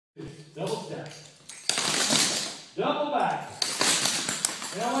Double step. Double back.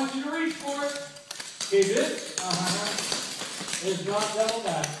 And I want you to reach for it. Okay, this is not double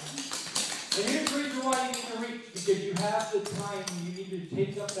back. And here's the reason why you need to reach, because you have the time, you need to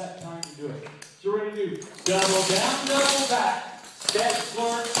take up that time to do it. So we're going to do double down, double back, step,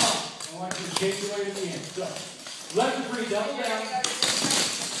 slur, up. I want you to take the weight at the end. So, left and free, double down.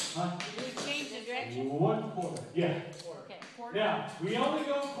 Change the direction? 1/4, yeah. Okay, quarter. Now, we only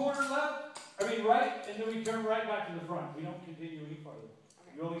go quarter left, right, and then we turn right back to the front. We don't continue any farther.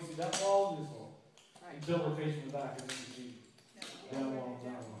 Okay. You only see that wall and this wall. Right. Until we're facing the back, and then you see down wall,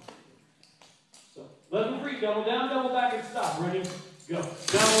 down wall. So, left and free, double down, double back, and stop. Ready? Go.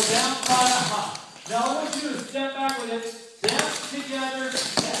 Double down, Now I want you to step back with it. Step together,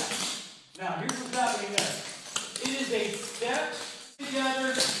 step. Now, here's what's happening there. It is a step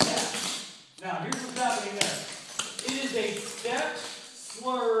together, step. Now, here's what's happening there. It is a step,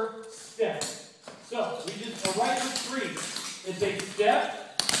 slur, step. So, we just go right with 3. It's a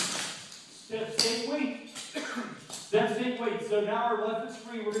step, step, same weight. Step, same weight. So now our left is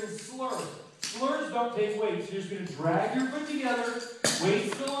free. We're going to slur. Slurs don't take weight. So you're just going to drag your foot together.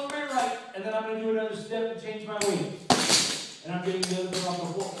 Weight still on my right. And then I'm going to do another step to change my weight. And I'm getting the other foot on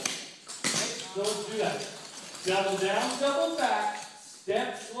the floor. Okay? So let's do that. Double down, double back.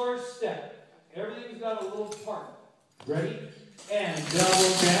 Step, slur, step. Everything's got a little part. Ready? And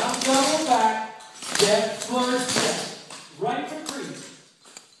double down, double back. Step, slur, step. Right for 3.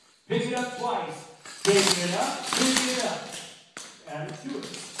 Pick it up twice. Pick it up, pick it up. Add it to it.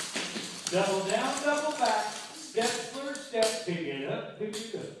 Double down, double back. Step, slur, step. Pick it up, pick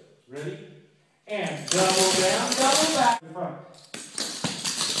it up. Ready? And double down, double back. In front.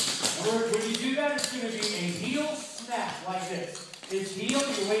 And when you do that, it's going to be a heel snap like this. It's heel,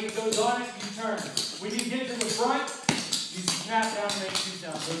 your weight goes on it, you turn. When you get to the front, you snap down and make 2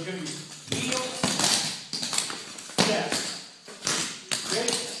 sounds. So it's going to be heel, snap, step. Okay?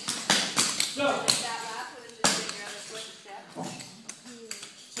 So,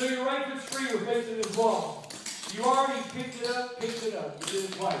 so your right foot's free, we're facing this wall. You already picked it up, you did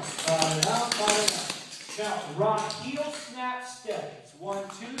it twice. Now, rock, heel, snap, step. It's 1, 2,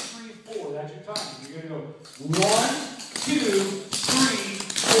 3, 4. That's your time. You're going to go 1, 2, 3,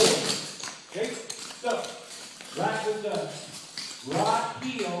 4. Okay? So, back with the rock,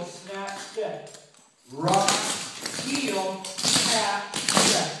 heel, snap, step. Rock, heel, snap,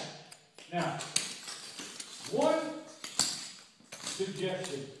 step. Now, one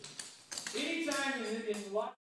suggestion.